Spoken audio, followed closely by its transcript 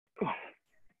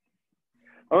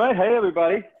All right, hey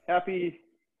everybody. Happy,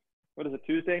 what is it,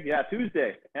 Tuesday? Yeah,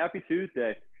 Tuesday. Happy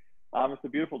Tuesday. It's a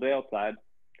beautiful day outside,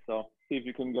 so see if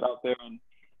you can get out there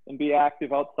and be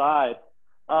active outside.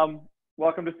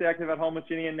 Welcome to Stay Active at Home with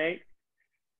Ginny and Nate.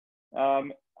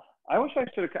 I wish I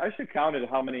should counted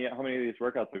how many of these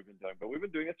workouts we've been doing, but we've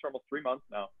been doing this for almost 3 months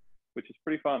now, which is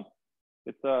pretty fun.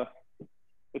 It's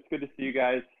good to see you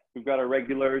guys. We've got our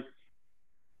regulars.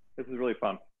 This is really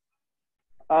fun.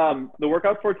 The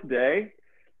workout for today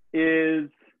is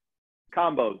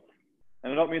combos.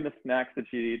 And I don't mean the snacks that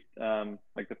you eat,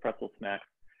 like the pretzel snacks.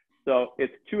 So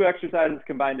it's 2 exercises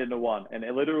combined into 1. And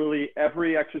literally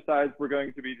every exercise we're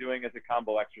going to be doing is a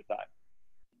combo exercise.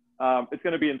 It's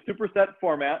going to be in superset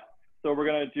format. So we're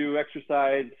going to do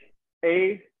exercise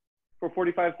A for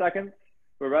 45 seconds.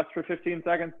 We'll rest for 15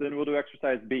 seconds. Then we'll do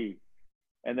exercise B.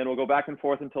 And then we'll go back and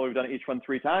forth until we've done each one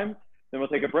 3 times. Then we'll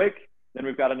take a break. Then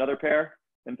we've got another pair.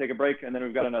 Then take a break. And then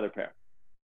we've got another pair.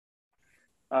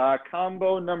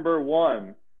 Combo number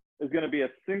 1 is going to be a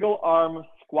single arm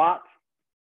squat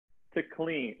to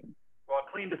clean. Well,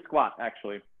 clean to squat,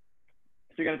 actually.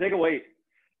 So you're going to take a weight.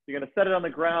 You're going to set it on the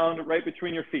ground right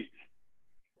between your feet.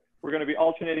 We're going to be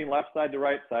alternating left side to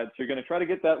right side. So you're going to try to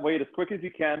get that weight as quick as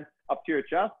you can up to your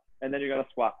chest, and then you're going to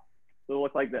squat. So it'll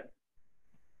look like this.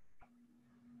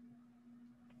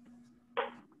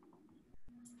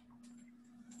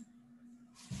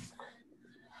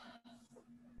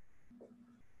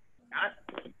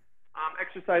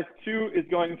 Exercise 2 is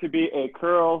going to be a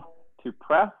curl to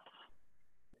press.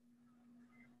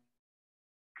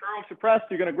 Curl to press,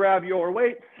 you're going to grab your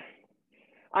weights.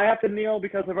 I have to kneel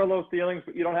because of our low ceilings,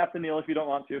 but you don't have to kneel if you don't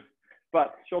want to.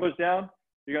 But shoulders down,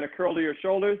 you're going to curl to your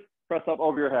shoulders, press up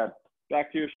over your head.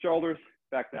 Back to your shoulders,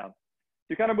 back down. So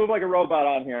you kind of move like a robot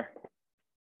on here.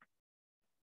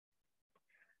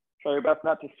 Try your best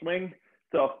not to swing.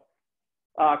 So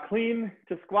clean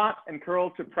to squat and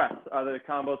curl to press are the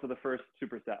combos of the first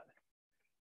superset.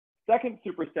 Second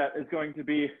superset is going to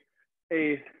be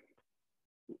a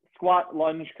squat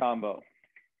lunge combo.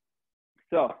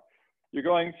 So you're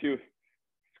going to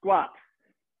squat,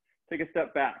 take a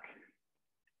step back,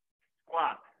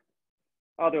 squat,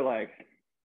 other leg,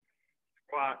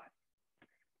 squat,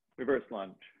 reverse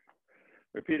lunge.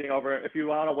 Repeating over. If you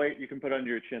want to wait, you can put it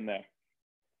under your chin there.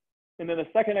 And then the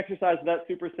second exercise of that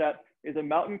superset is a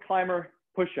mountain climber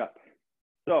push-up.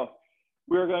 So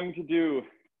we're going to do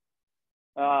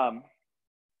 5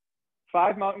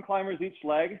 mountain climbers each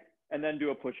leg and then do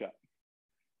a push-up.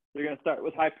 So you're going to start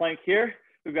with high plank here.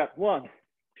 We've got 1,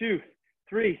 2,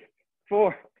 3,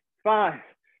 4, 5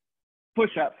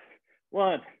 push-ups.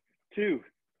 1, 2,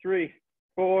 3,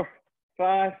 4,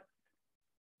 5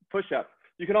 push-ups.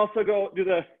 You can also go do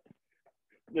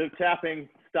the tapping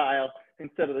style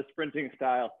instead of the sprinting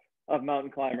style of mountain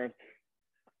climbers.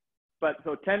 But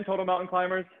so 10 total mountain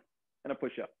climbers and a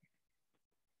push-up.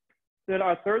 Then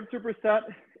our third superset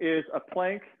is a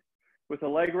plank with a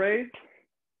leg raise,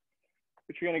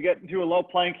 which you're going to get into a low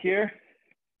plank here.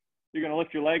 You're going to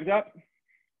lift your legs up.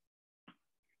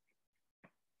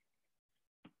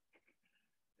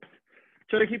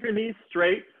 Try to keep your knees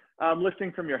straight,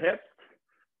 lifting from your hips.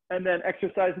 And then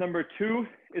exercise number 2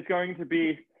 is going to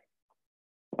be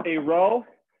a row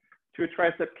to a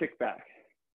tricep kickback.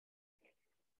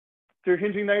 So you're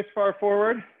hinging nice far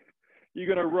forward. You're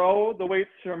going to row the weights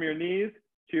from your knees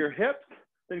to your hips,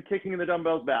 then kicking the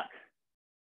dumbbells back.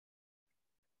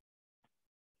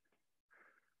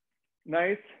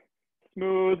 Nice,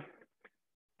 smooth.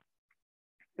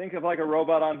 Think of like a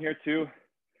robot on here too.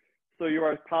 So you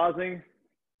are pausing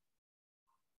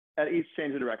at each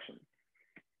change of direction.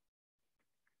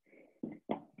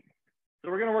 So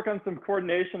we're going to work on some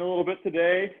coordination a little bit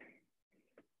today.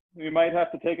 We might have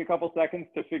to take a couple seconds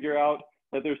to figure out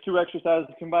that there's 2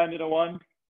 exercises combined into 1,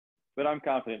 but I'm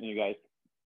confident in you guys.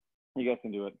 You guys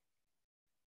can do it.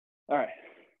 All right.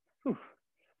 Whew.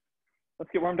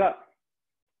 Let's get warmed up.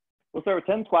 We'll start with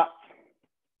 10 squats.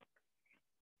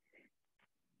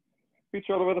 Feet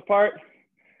shoulder width apart.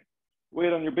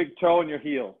 Weight on your big toe and your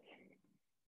heel.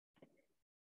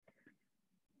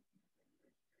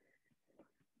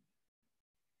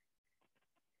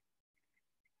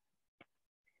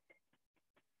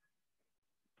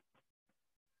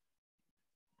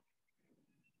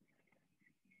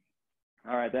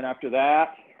 All right, then after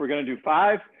that, we're going to do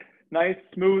 5 nice,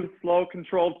 smooth, slow,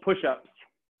 controlled push-ups.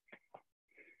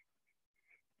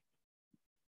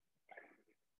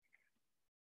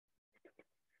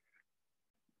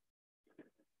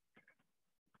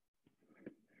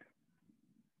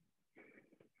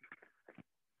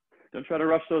 Don't try to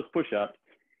rush those push-ups.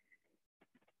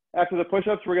 After the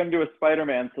push-ups, we're going to do a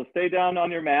Spider-Man. So stay down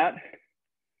on your mat.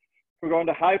 We're going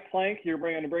to high plank. You're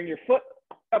going to bring your foot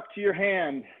up to your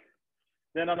hand.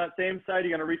 Then on that same side, you're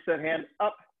going to reach that hand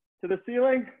up to the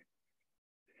ceiling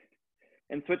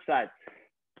and switch sides.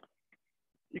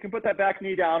 You can put that back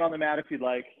knee down on the mat if you'd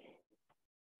like.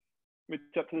 Reach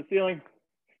up to the ceiling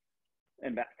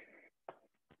and back.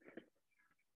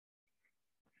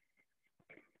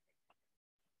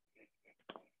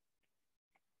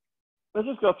 Let's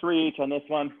just go 3 each on this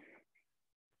one.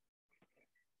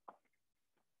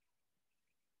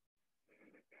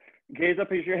 Gaze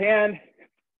up as your hand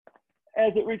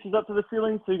as it reaches up to the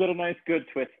ceiling, so you got a nice good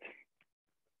twist.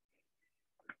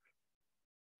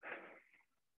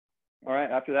 All right,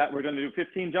 after that, we're going to do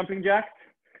 15 jumping jacks,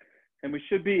 and we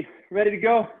should be ready to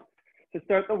go to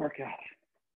start the workout.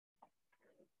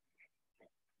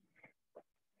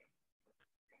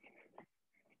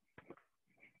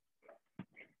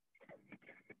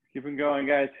 Keep them going,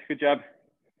 guys. Good job.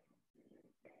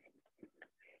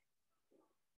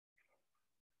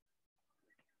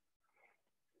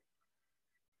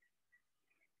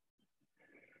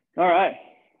 All right.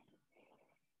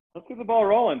 Let's get the ball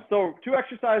rolling. So 2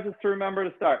 exercises to remember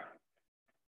to start.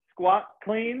 Squat,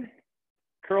 clean,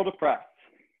 curl to press.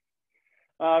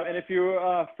 And if you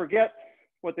forget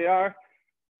what they are,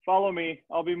 follow me.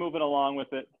 I'll be moving along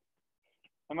with it.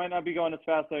 I might not be going as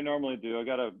fast as I normally do. I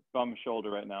got a bum shoulder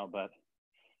right now, but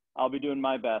I'll be doing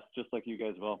my best, just like you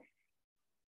guys will.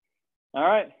 All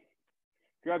right.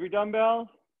 Grab your dumbbells.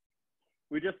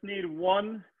 We just need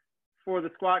 1 for the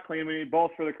squat clean. We need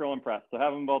both for the curl and press. So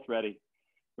have them both ready.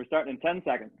 We're starting in 10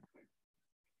 seconds.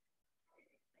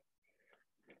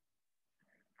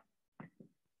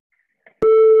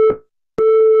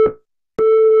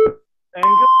 And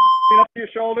go. Clean up to your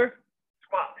shoulder.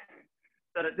 Squat.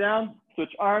 Set it down.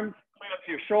 Switch arms. Clean up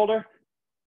to your shoulder.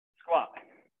 Squat.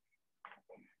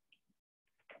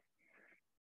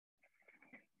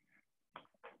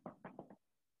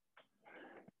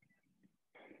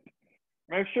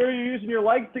 Make sure you're using your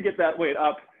legs to get that weight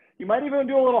up. You might even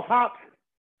do a little hop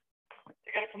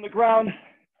to get it from the ground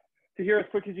to here as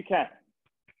quick as you can.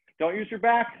 Don't use your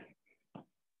back. Use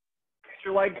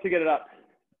your legs to get it up.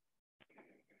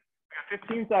 We got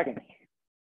 15 seconds.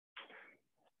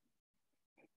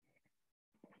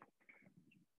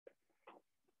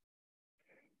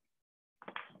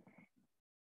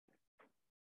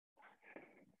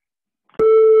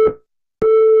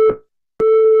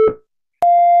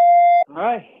 All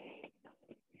right.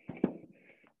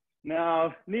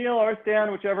 Now, kneel or stand,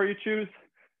 whichever you choose.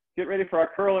 Get ready for our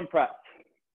curl and press.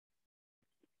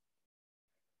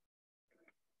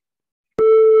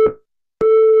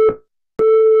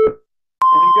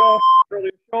 And go. Curl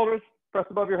your shoulders, press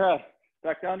above your head.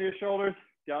 Back down to your shoulders,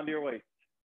 down to your waist.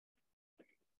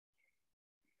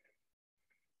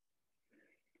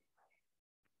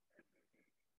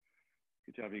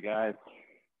 Good job, you guys.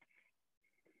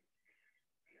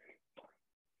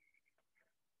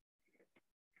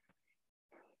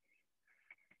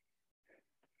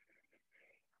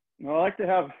 Well, I like to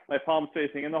have my palms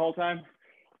facing in the whole time.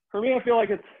 For me, I feel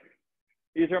like it's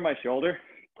easier on my shoulder,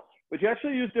 but you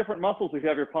actually use different muscles if you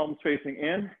have your palms facing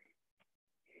in.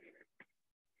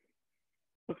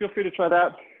 So feel free to try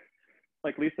that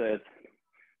like Lisa is.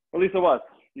 Or Lisa was.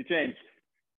 You changed.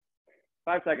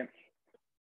 5 seconds.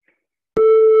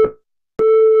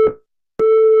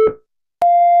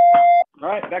 All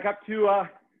right, back up to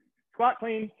squat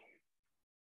clean.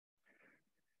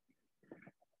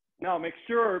 Now make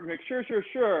sure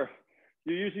you're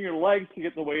using your legs to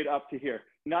get the weight up to here,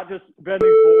 not just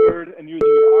bending forward and using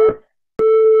your arm.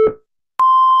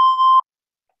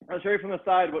 I'll show you from the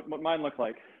side what mine look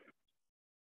like.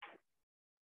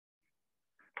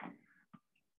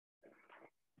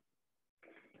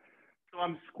 So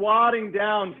I'm squatting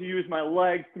down to use my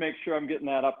legs to make sure I'm getting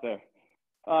that up there.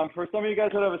 For some of you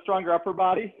guys that have a stronger upper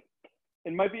body,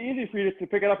 it might be easy for you to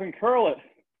pick it up and curl it,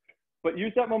 but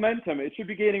use that momentum. It should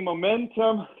be gaining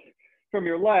momentum from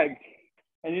your legs,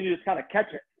 and you just kind of catch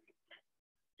it.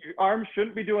 Your arms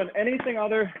shouldn't be doing anything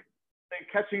other than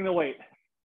catching the weight.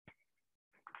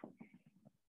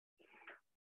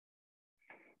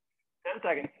 10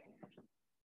 seconds.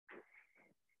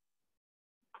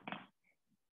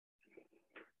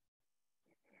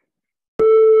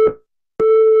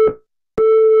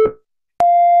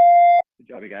 Good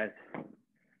job, you guys.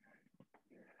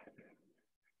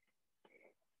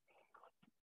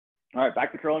 All right,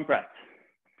 back to curl and press.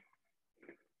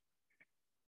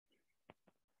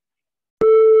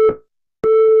 There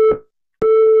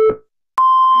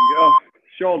you go.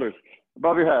 Shoulders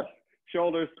above your head,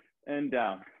 shoulders and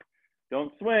down.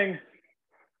 Don't swing.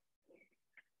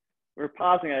 We're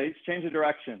pausing at each change of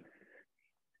direction.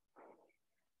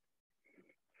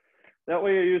 That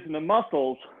way you're using the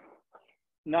muscles,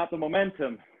 not the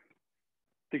momentum,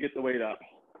 to get the weight up.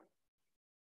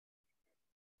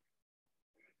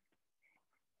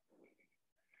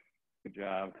 Good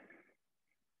job.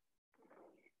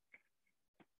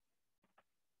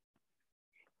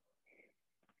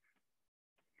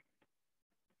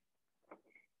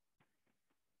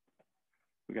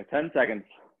 We got 10 seconds.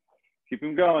 Keep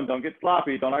them going. Don't get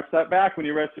sloppy. Don't arch that back when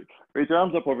you raise your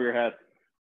arms up over your head.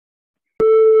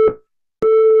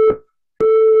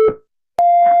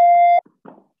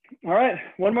 All right,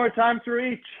 one more time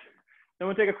through each. Then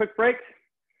we'll take a quick break,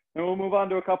 and we'll move on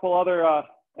to a couple other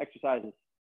exercises.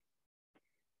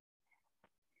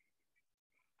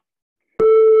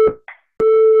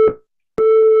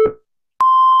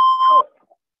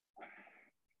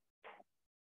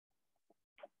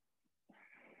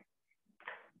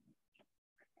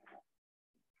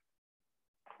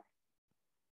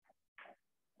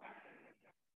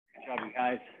 Good job, you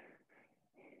guys.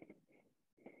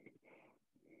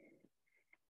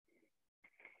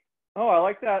 Oh, I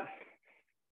like that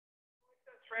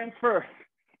transfer,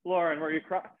 Lauren, where you're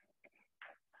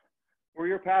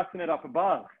passing it up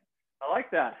above. I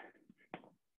like that.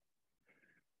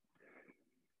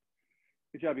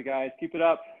 Good job, you guys. Keep it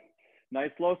up.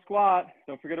 Nice low squat.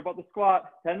 Don't forget about the squat.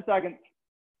 10 seconds.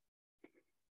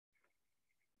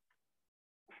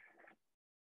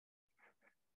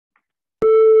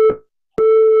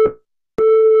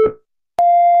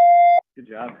 Good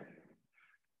job.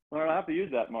 Lauren, I'll have to use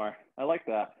that more. I like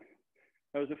that.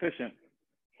 That was efficient.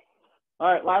 All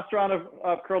right, last round of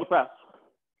curl to press.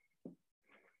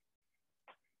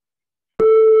 There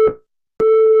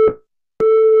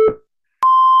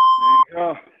you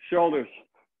go. Shoulders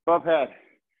above head,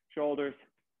 shoulders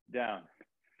down.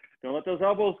 Don't let those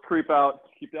elbows creep out.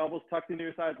 Keep the elbows tucked into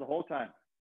your sides the whole time.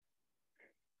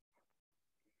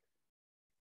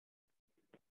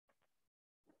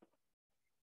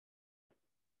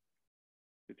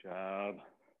 Good job.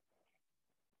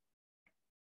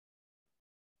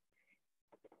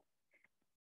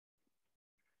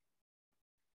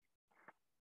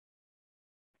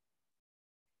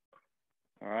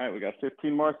 All right, we got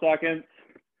 15 more seconds.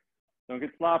 Don't get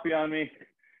sloppy on me.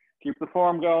 Keep the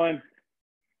form going.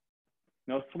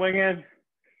 No swinging.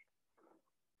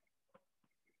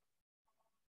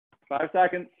 5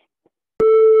 seconds.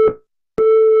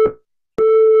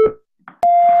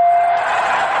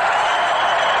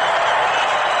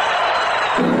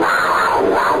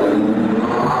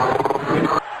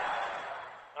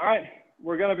 All right,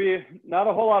 we're gonna be not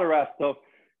a whole lot of rest, so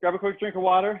grab a quick drink of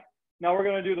water. Now we're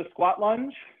gonna do the squat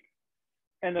lunge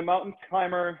and the mountain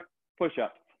climber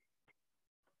push-ups.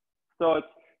 So it's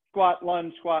squat,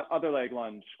 lunge, squat, other leg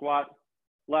lunge, squat,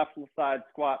 left side,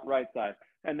 squat, right side.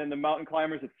 And then the mountain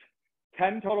climbers, it's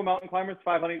 10 total mountain climbers,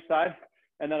 5 on each side,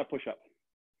 and then a push-up.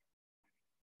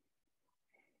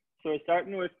 So we're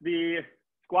starting with the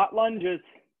squat lunges,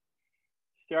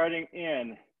 starting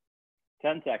in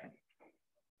 10 seconds.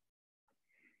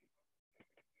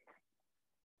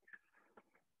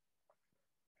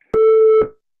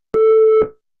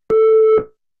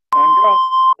 And go.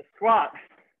 Squat,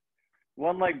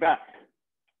 one leg back.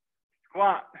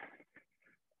 Squat,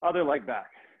 other leg back.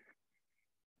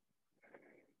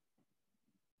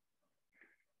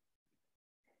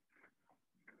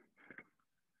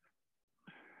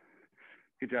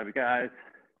 Good job, you guys.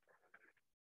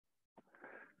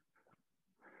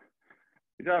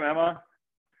 Good job, Emma.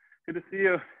 Good to see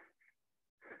you.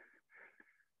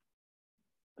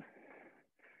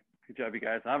 Good job, you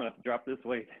guys. I'm gonna have to drop this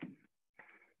weight.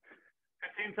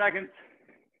 15 seconds.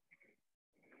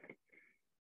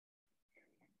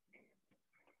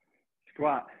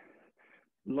 Squat,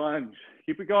 lunge.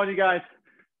 Keep it going, you guys.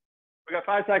 We got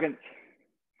 5 seconds.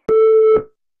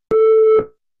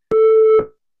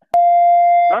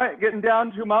 All right, getting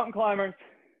down to mountain climbers.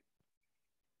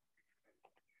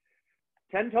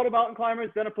 10 total mountain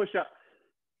climbers, then a push-up.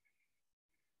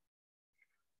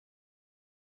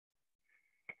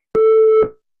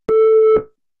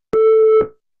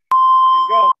 And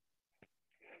go.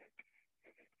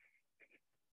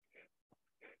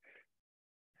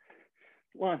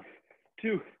 One,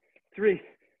 2, 3,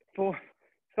 4,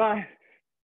 5.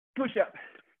 Push-up.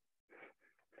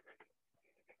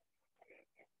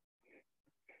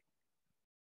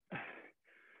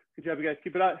 Good job, you guys.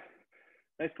 Keep it up.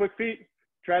 Nice quick feet.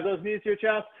 Drive those knees to your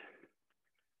chest.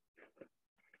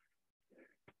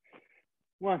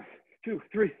 1, 2,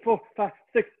 3, 4, 5,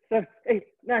 6, 7, 8,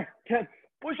 9, 10.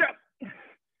 Push up.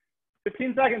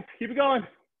 15 seconds. Keep it going.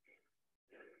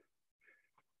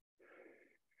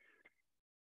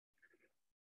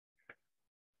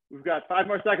 We've got 5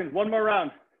 more seconds. One more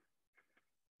round.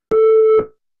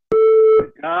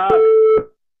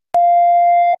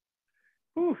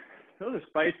 Whew, those are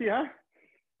spicy, huh?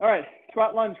 All right,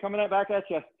 squat lunge coming back at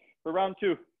you for round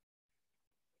 2.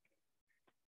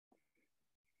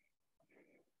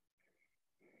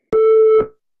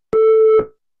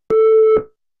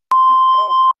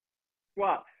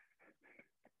 Squat,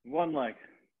 one leg,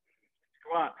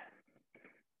 squat,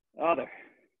 other.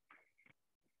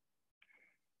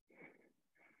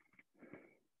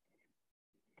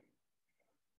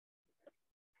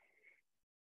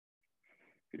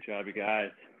 Good job, you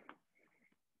guys.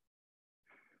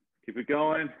 Keep it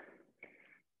going.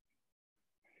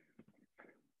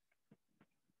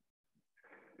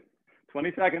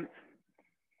 Twenty seconds.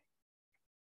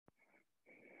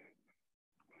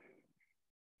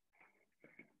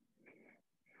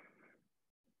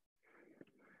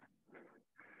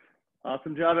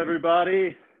 Awesome job,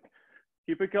 everybody.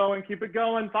 Keep it going, keep it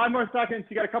going. 5 more seconds.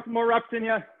 You got a couple more reps in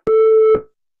you.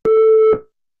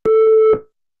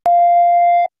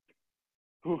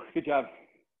 Ooh, good job.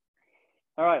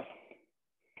 All right.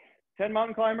 10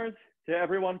 mountain climbers to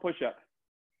every 1 push-up.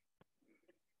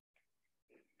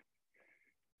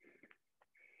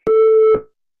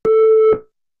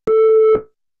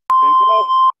 And go.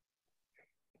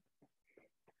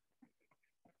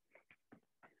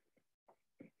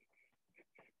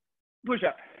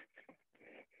 Push-up.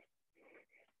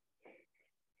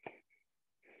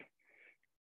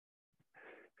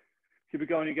 Keep it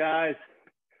going, you guys.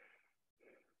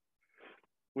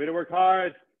 Way to work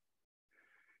hard.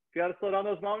 If you got to slow down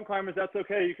those mountain climbers, that's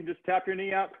okay. You can just tap your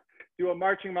knee up, do a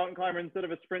marching mountain climber instead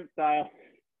of a sprint style.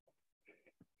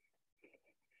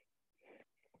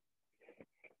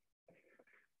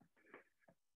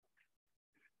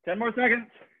 Ten more seconds.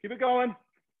 Keep it going.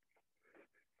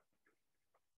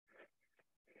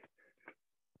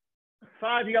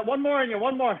 5. You got 1 more in you.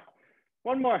 1 more.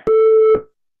 1 more.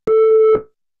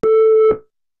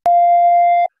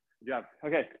 Good job.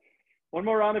 Okay. 1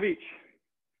 more round of each.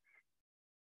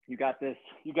 You got this.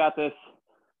 You got this.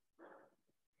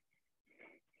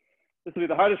 This will be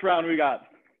the hardest round we got.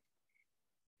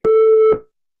 There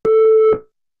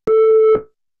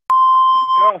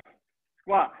you go.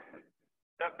 Squat.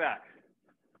 Step back.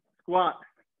 Squat.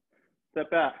 Step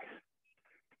back.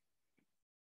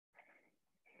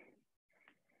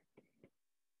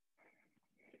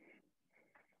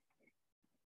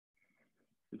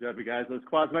 Good job, you guys. Those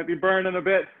quads might be burning a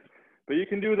bit, but you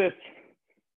can do this.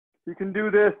 You can do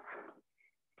this.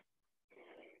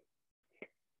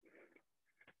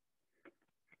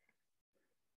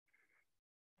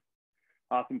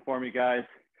 Awesome form, you guys.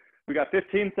 We got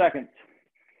 15 seconds.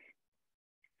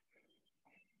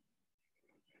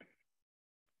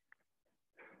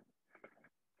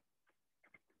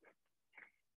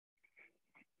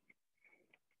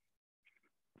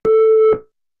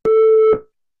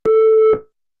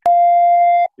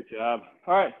 Good job.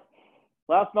 All right.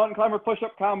 Last mountain climber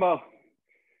push-up combo.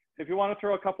 If you want to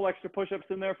throw a couple extra push-ups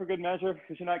in there for good measure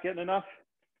because you're not getting enough,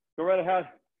 go right ahead.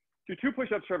 Do 2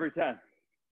 push-ups for every 10. And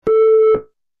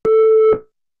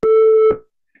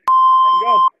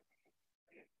go.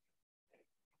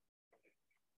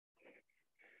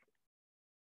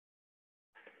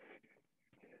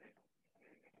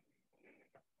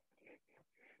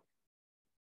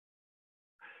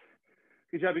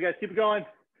 Good job, you guys. Keep it going.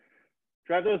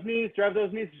 Drive those knees. Drive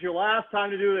those knees. It's your last time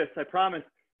to do this. I promise.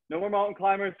 No more mountain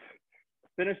climbers.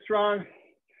 Finish strong.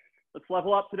 Let's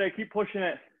level up today. Keep pushing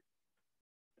it.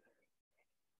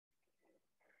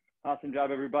 Awesome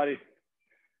job, everybody.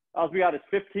 All we got is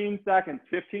 15 seconds.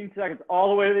 15 seconds all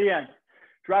the way to the end.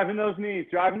 Driving those knees.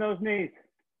 Driving those knees.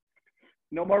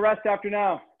 No more rest after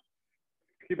now.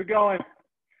 Keep it going.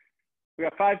 We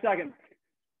got 5 seconds.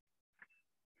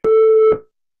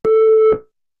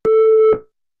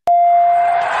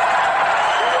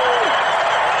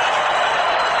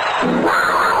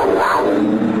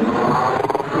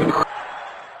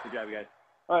 Good job, you guys.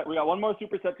 All right, we got 1 more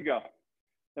superset to go.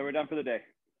 Then we're done for the day.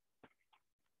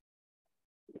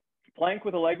 Plank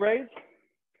with a leg raise.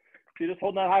 So you're just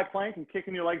holding that high plank and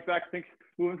kicking your legs back, think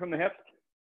moving from the hips.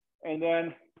 And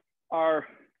then our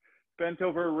bent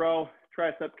over row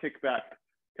tricep kickback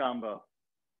combo.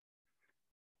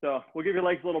 So we'll give your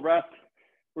legs a little rest.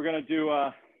 We're gonna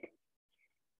do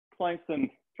planks and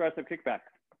tricep kickback.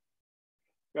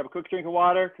 Grab a quick drink of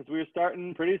water because we're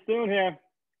starting pretty soon here.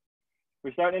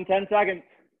 We're starting in 10 seconds.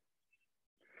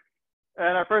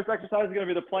 And our first exercise is gonna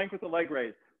be the plank with the leg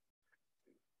raise.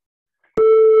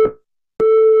 There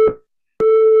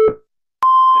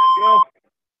you go.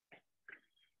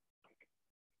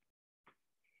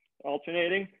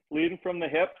 Alternating, leading from the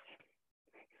hips,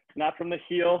 not from the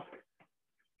heel.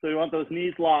 So you want those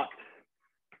knees locked.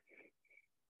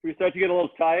 If we start to get a little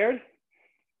tired,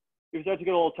 we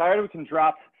can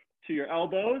drop to your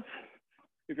elbows.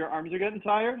 If your arms are getting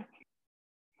tired, you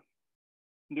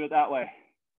can do it that way.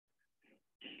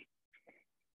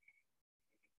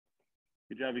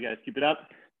 Good job, you guys. Keep it up.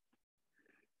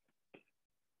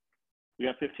 We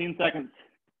got 15 seconds.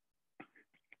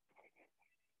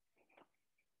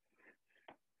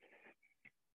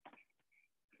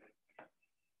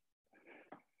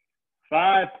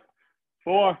 5,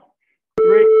 4,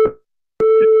 3,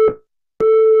 2.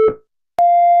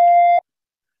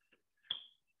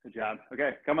 Good job.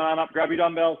 Okay, come on up, grab your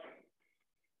dumbbells.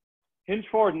 Hinge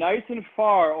forward nice and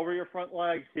far over your front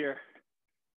legs here.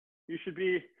 You should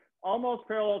be almost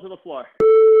parallel to the floor.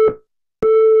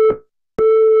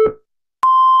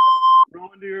 Roll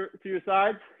to your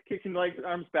sides, kick your legs,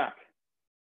 arms back.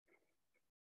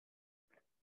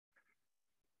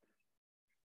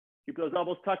 Keep those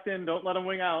elbows tucked in, don't let them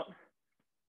wing out.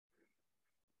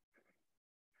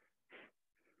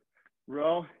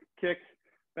 Row, kick,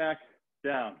 back,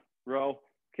 down. Row,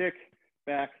 kick,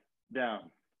 back,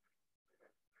 down.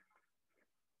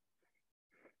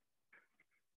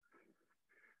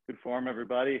 Good form,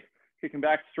 everybody. Kicking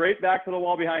back, straight back to the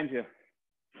wall behind you.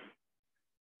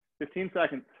 15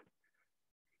 seconds.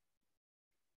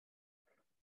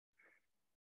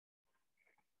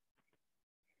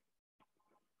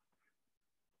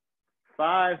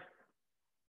 5.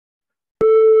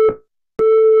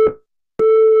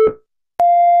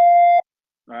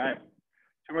 All right,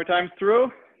 2 more times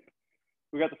through.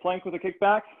 We got the plank with a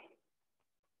kickback.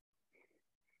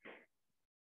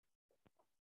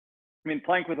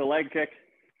 Plank with a leg kick.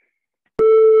 There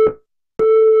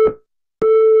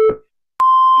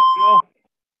you go.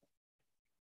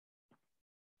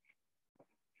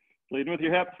 Leading with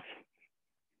your hips.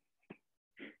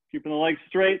 Keeping the legs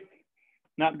straight,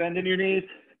 not bending your knees.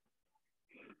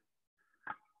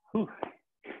 Whew.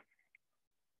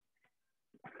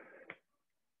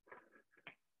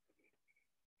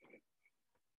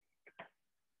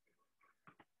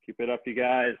 Keep it up, you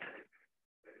guys.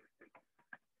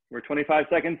 We're 25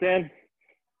 seconds in.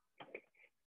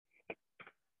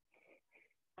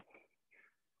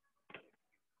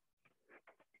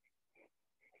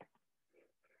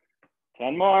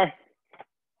 Ten more.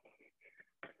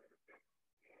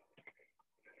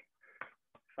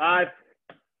 5.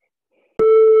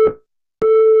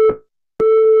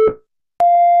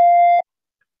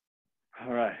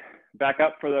 All right, back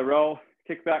up for the row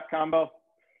kickback combo.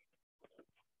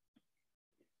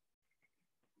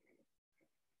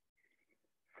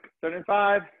 Start in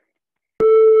 5.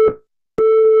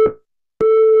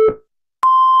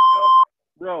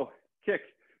 Row, kick,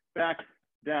 back,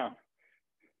 down.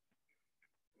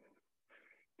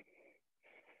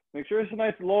 Make sure it's a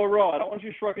nice low row. I don't want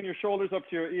you shrugging your shoulders up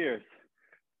to your ears.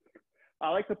 I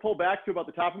like to pull back to about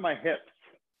the top of my hips.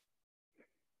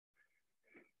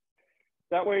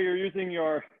 That way you're using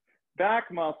your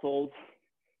back muscles,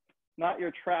 not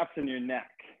your traps in your neck.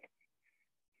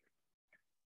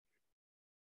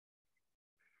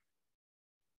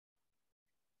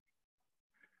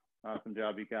 Awesome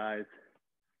job, you guys.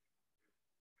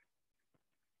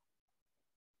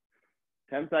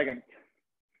 10 seconds.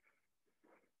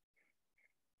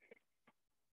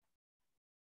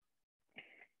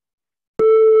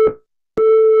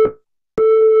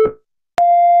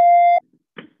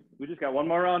 We just got one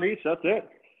more round each, that's it.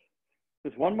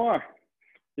 Just one more.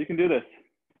 You can do this.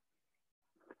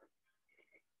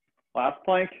 Last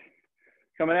plank,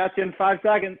 coming at you in 5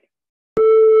 seconds.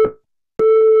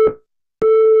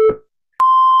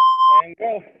 And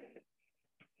go.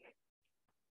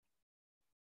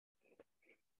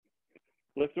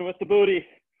 Lifting with the booty.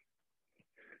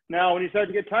 Now, when you start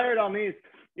to get tired on these,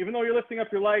 even though you're lifting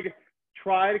up your leg,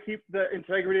 try to keep the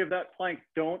integrity of that plank.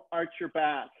 Don't arch your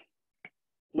back.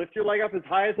 Lift your leg up as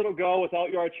high as it'll go without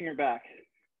you arching your back.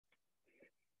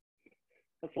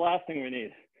 That's the last thing we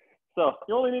need. So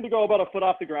you only need to go about a foot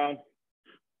off the ground.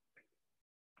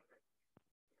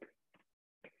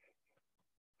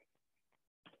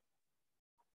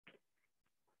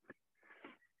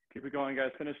 Keep it going,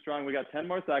 guys. Finish strong. We got 10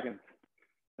 more seconds.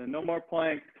 And no more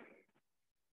planks.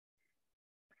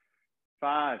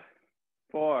 5,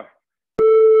 4.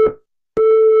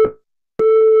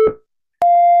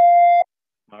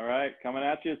 All right, coming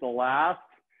at you is the last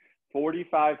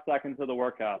 45 seconds of the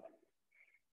workout.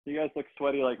 You guys look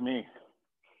sweaty like me.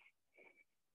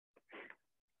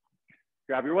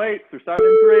 Grab your weights. We're starting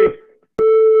in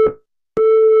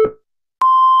 3.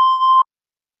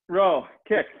 Row,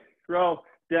 kick, row,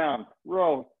 down,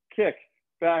 row, kick,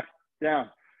 back, down.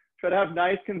 Try to have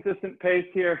nice, consistent pace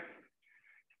here.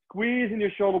 Squeezing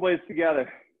your shoulder blades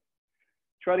together.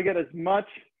 Try to get as much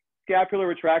scapular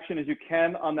retraction as you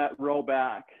can on that row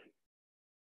back.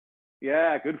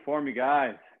 Yeah, good form, you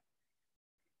guys.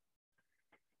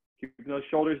 Keep those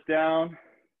shoulders down.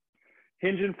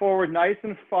 Hinging forward nice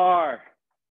and far.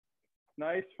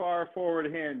 Nice far forward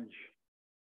hinge.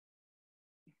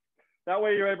 That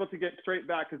way you're able to get straight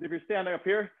back, because if you're standing up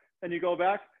here and you go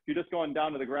back, you're just going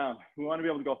down to the ground. We want to be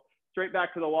able to go straight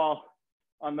back to the wall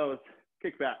on those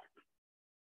kickbacks.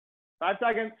 5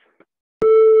 seconds.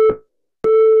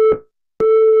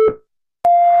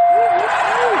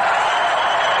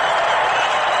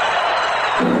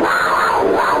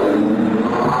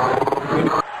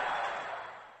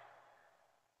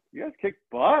 You guys kicked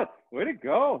butt. Way to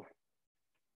go.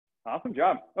 Awesome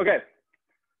job. Okay.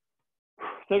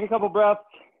 Take a couple breaths.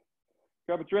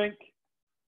 Grab a drink.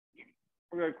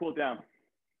 We're going to cool it down.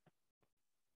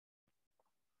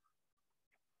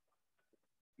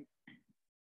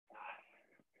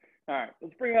 All right,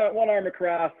 let's bring that one arm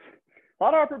across. A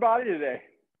lot of upper body today.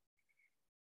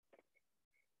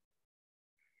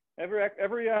 Every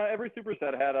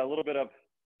superset had a little bit of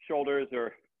shoulders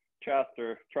or chest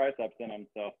or triceps in them,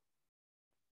 so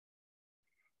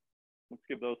let's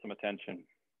give those some attention.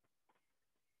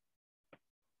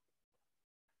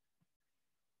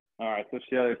 All right, switch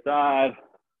to the other side.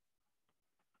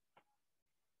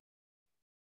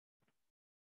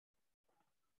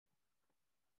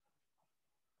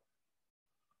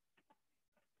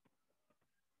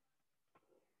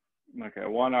 Okay,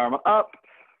 one arm up,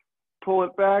 pull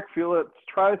it back, feel its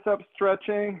tricep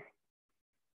stretching.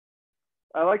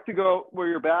 I like to go where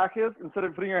your back is. Instead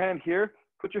of putting your hand here,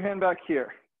 put your hand back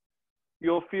here.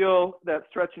 You'll feel that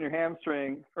stretch in your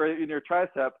hamstring or in your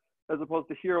tricep, as opposed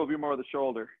to here will be more of the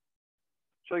shoulder.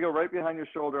 Should I go right behind your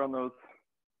shoulder on those?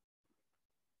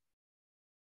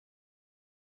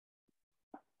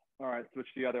 All right, switch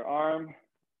to the other arm.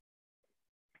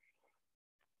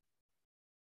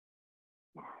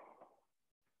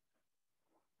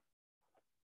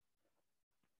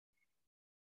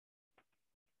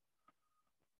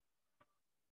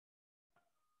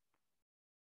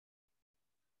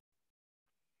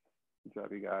 Good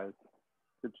job, you guys.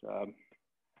 Good job.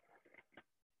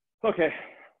 Okay,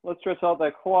 let's stretch out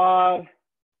that quad.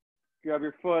 Grab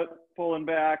your foot, pulling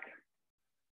back.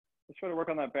 Let's try to work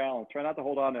on that balance. Try not to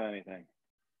hold on to anything.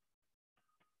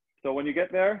 So when you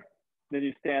get there, then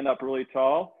you stand up really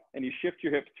tall and you shift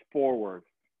your hips forward.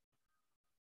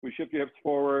 We shift your hips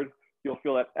forward, you'll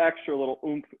feel that extra little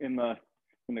oomph in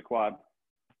the quad.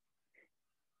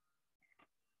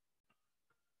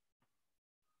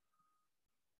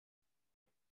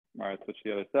 All right, switch to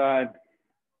the other side.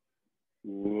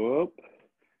 Whoop.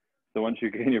 So once you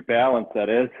gain your balance, that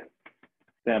is,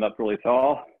 stand up really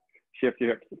tall, shift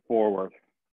your hips forward.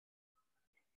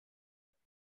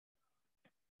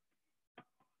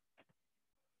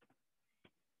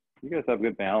 You guys have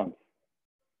good balance.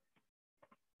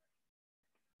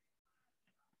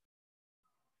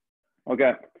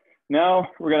 Okay, now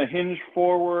we're gonna hinge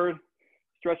forward,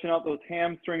 stretching out those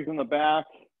hamstrings in the back,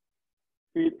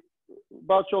 feet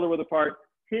about shoulder width apart,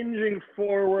 hinging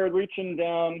forward, reaching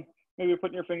down, maybe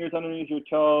putting your fingers underneath your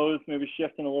toes, maybe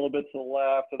shifting a little bit to the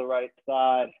left or the right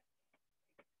side.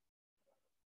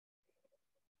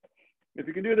 If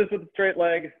you can do this with a straight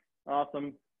leg,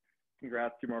 awesome.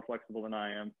 Congrats, you're more flexible than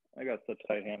I am. I got such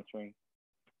tight hamstring.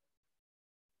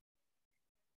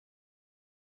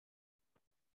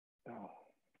 Oh.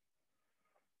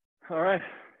 All right,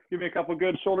 give me a couple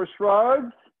good shoulder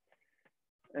shrugs,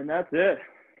 and that's it.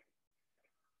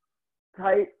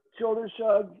 Tight shoulder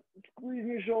shrugs, squeezing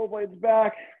your shoulder blades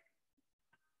back,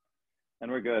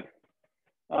 and we're good.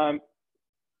 Our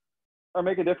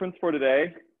make a difference for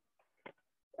today.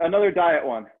 Another diet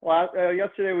one.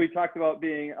 Yesterday we talked about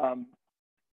being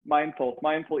mindful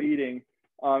eating.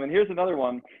 And here's another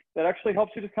one that actually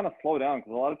helps you just kind of slow down,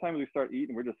 because a lot of times we start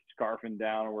eating, we're just scarfing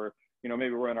down, or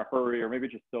maybe we're in a hurry, or maybe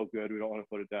it's just so good we don't want to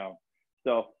put it down.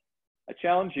 So I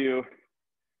challenge you,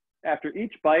 after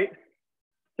each bite,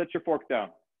 set your fork down.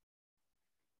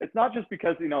 It's not just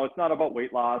because, it's not about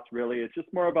weight loss, really. It's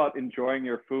just more about enjoying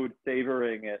your food,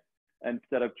 savoring it,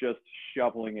 instead of just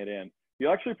shoveling it in.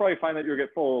 You'll actually probably find that you'll get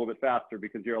full a little bit faster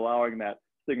because you're allowing that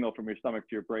signal from your stomach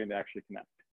to your brain to actually connect.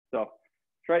 So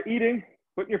try eating,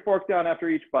 putting your fork down after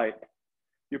each bite.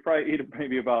 You probably eat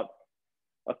maybe about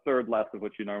a third less of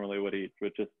what you normally would eat,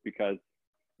 which is because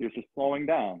you're just slowing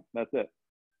down. That's it.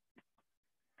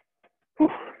 Whew.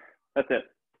 That's it.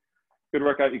 Good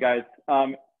workout, you guys.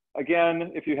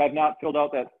 Again, if you have not filled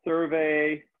out that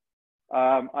survey,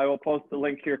 I will post the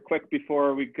link here quick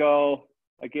before we go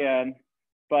again.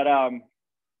 But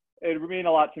it would mean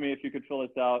a lot to me if you could fill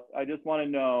this out. I just want to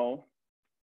know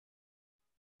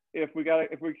if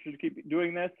we should keep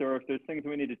doing this, or if there's things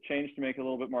we need to change to make it a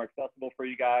little bit more accessible for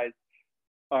you guys,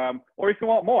 or if you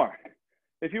want more.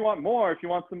 If you want more, if you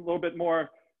want some little bit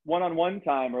more one-on-one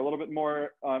time, or a little bit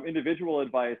more individual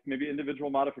advice, maybe individual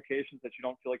modifications that you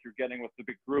don't feel like you're getting with the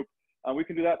big group, we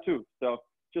can do that too. So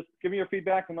just give me your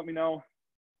feedback and let me know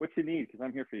what you need, because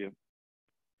I'm here for you.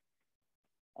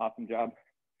 Awesome job.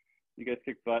 You guys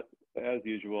kick butt as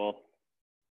usual.